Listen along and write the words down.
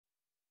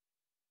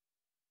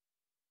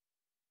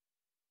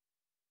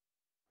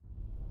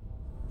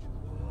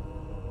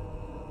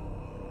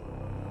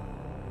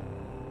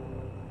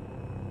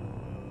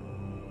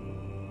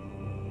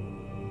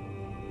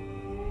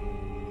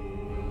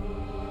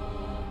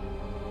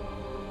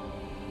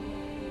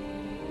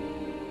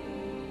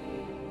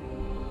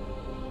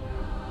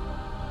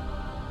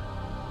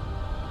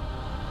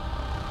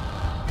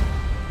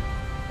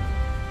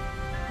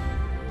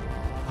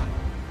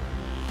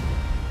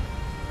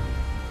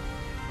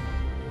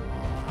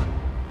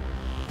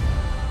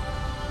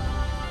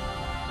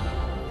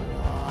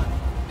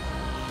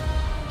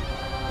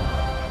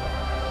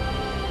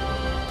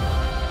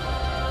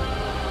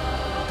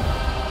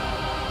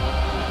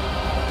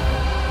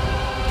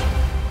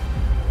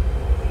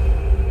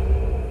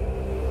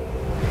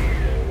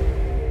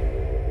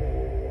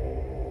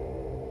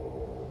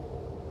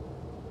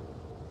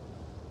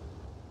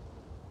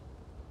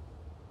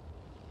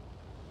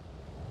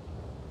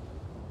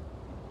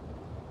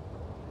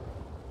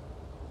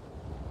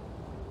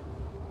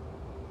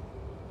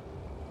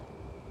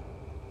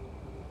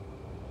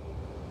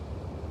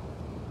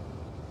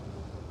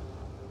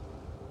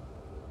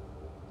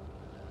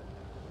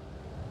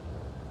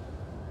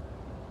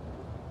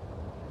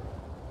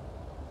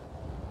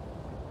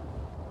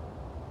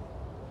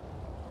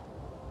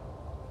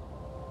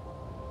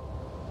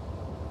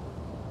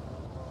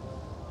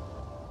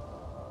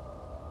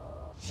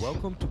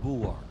Welcome to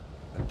Bulwark,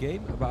 a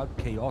game about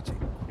chaotic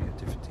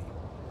creativity.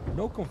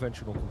 No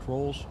conventional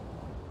controls.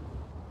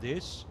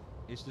 This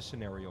is the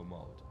scenario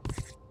mode.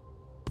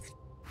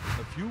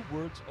 A few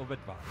words of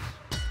advice.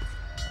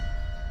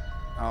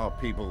 Our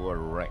people were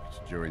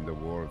wrecked during the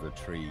War of the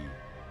Tree.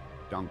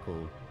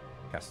 Dunkel,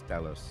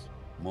 Castellus,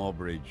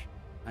 Moorbridge,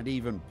 and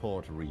even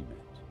Port Remit.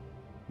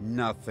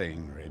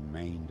 Nothing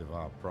remained of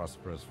our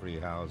prosperous free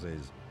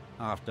houses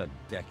after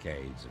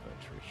decades of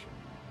attrition.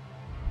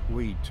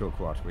 We took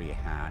what we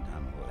had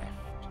and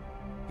left,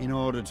 in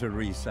order to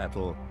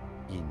resettle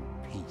in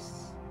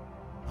peace,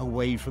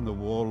 away from the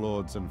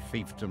warlords and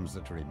fiefdoms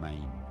that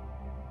remain.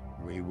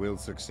 We will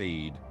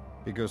succeed,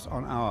 because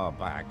on our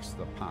backs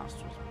the past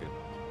was built,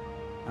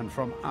 and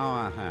from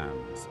our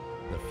hands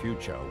the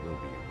future will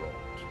be wrought.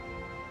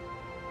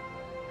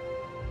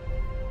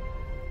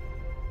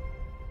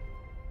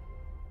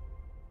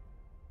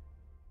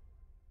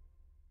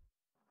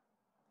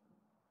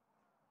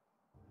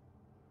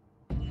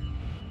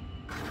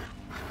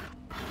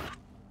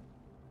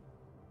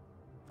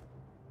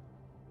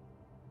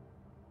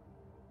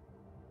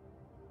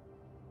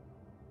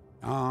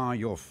 Ah,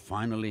 you're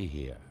finally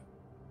here.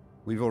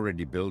 We've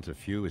already built a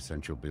few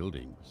essential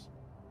buildings.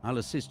 I'll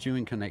assist you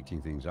in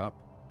connecting things up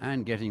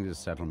and getting the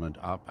settlement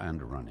up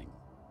and running.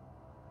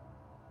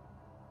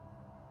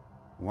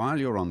 While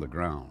you're on the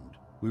ground,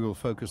 we will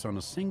focus on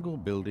a single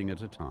building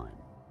at a time.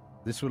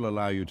 This will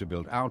allow you to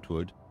build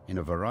outward in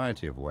a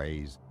variety of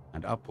ways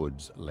and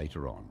upwards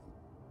later on.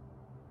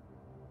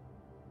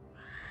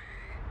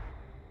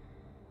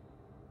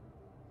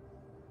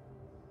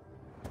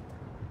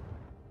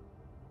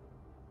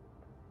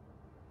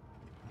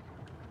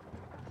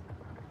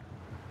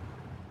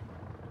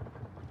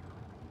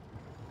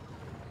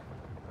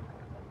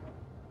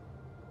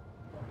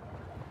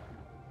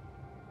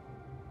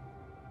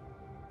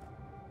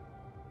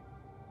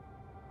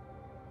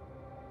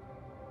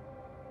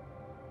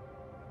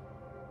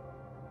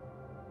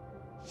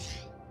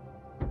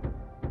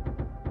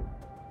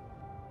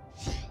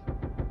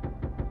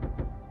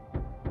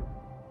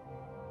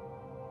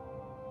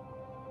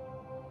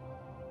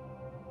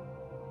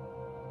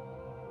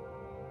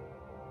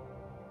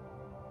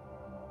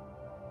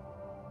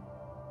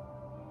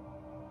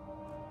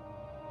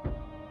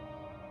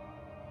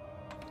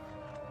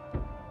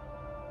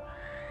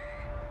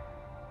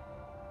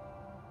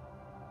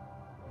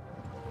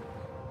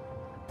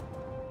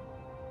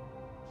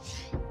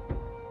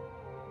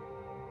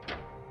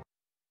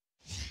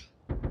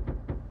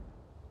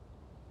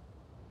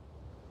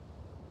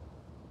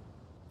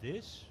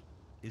 This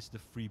is the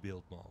free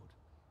build mode.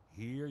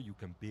 Here you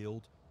can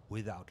build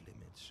without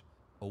limits,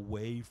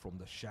 away from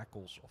the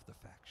shackles of the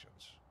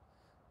factions.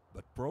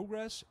 But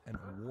progress and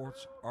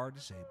rewards are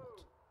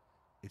disabled.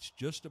 It's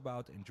just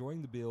about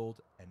enjoying the build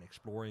and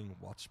exploring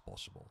what's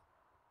possible.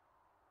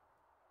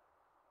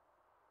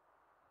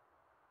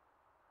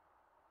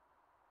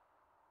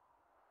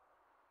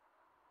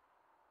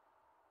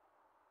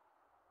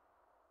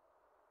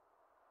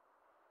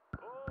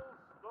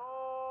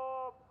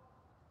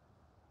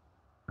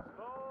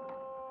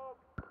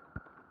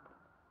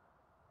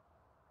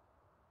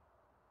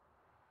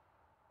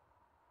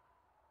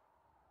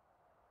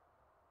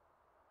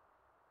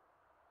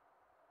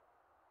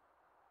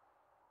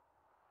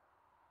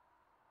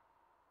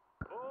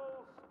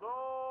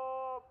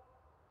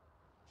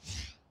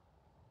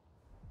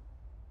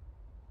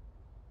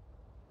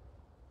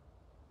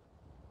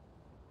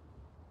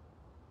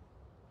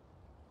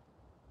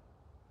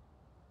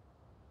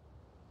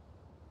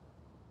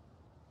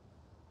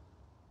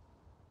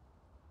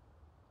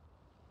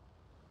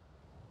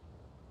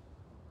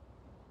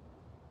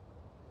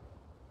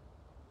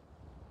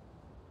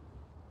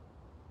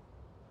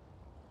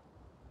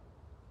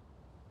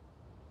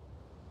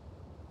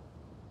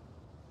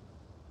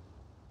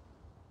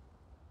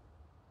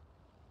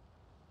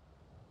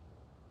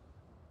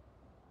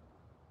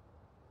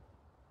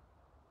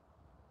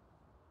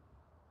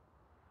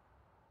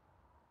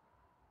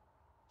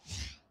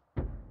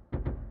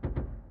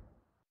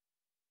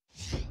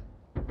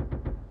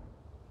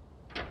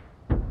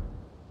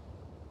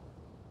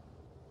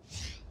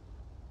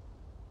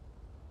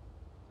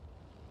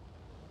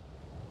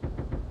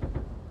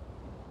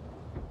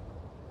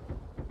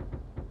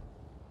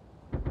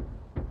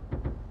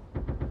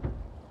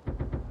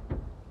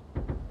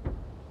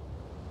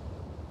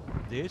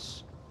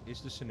 This is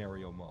the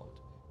scenario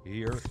mode.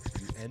 Here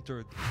you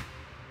enter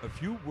a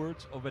few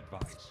words of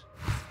advice.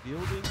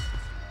 Building.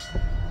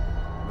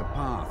 The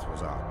path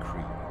was our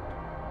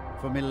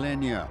creed. For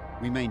millennia,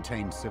 we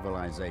maintained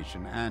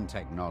civilization and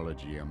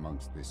technology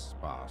amongst this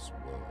sparse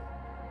world.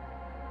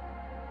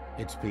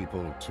 Its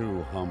people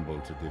too humble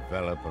to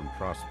develop and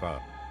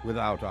prosper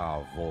without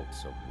our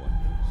vaults of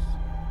wonders.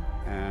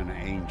 An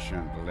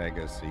ancient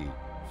legacy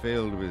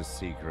filled with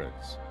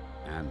secrets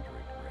and regret.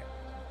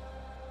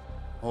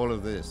 All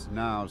of this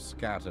now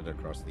scattered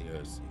across the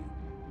Earthsea.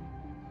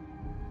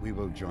 We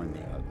will join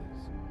the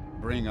others,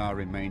 bring our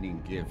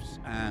remaining gifts,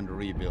 and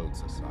rebuild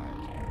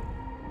society.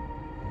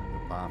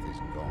 The path is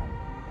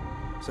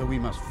gone, so we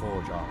must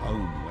forge our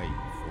own way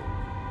forward.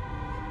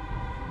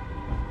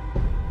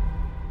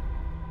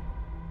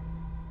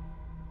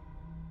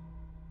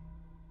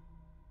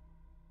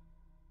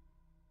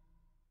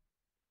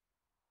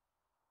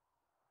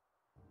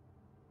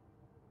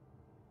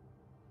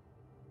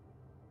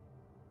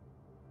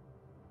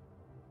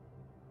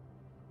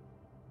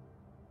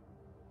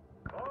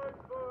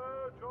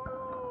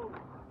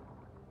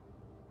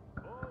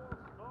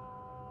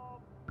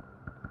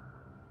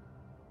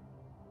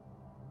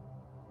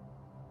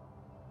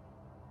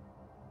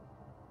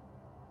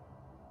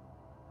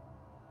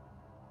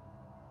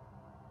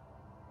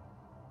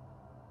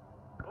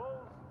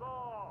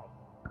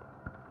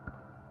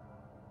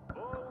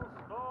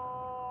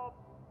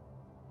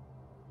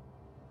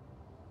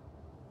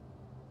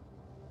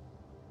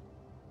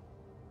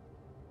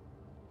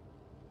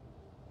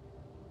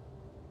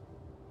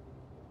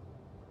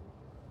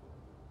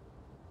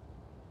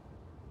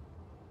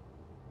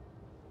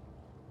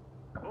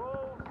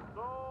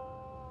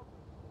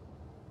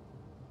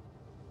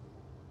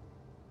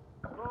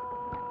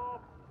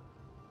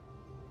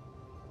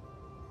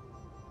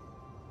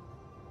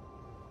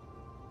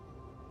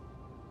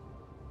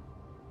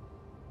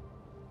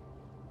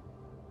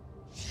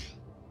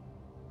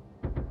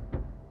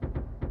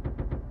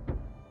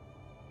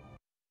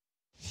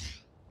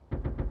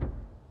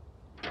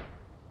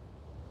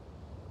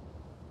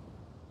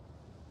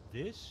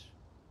 This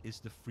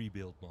is the free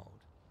build mode.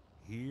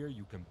 Here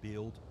you can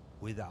build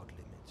without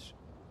limits,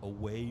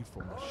 away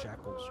from the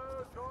shackles of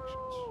the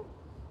factions.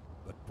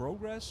 But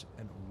progress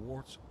and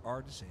awards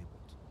are disabled.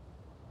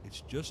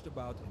 It's just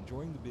about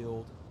enjoying the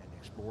build and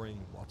exploring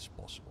what's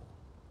possible.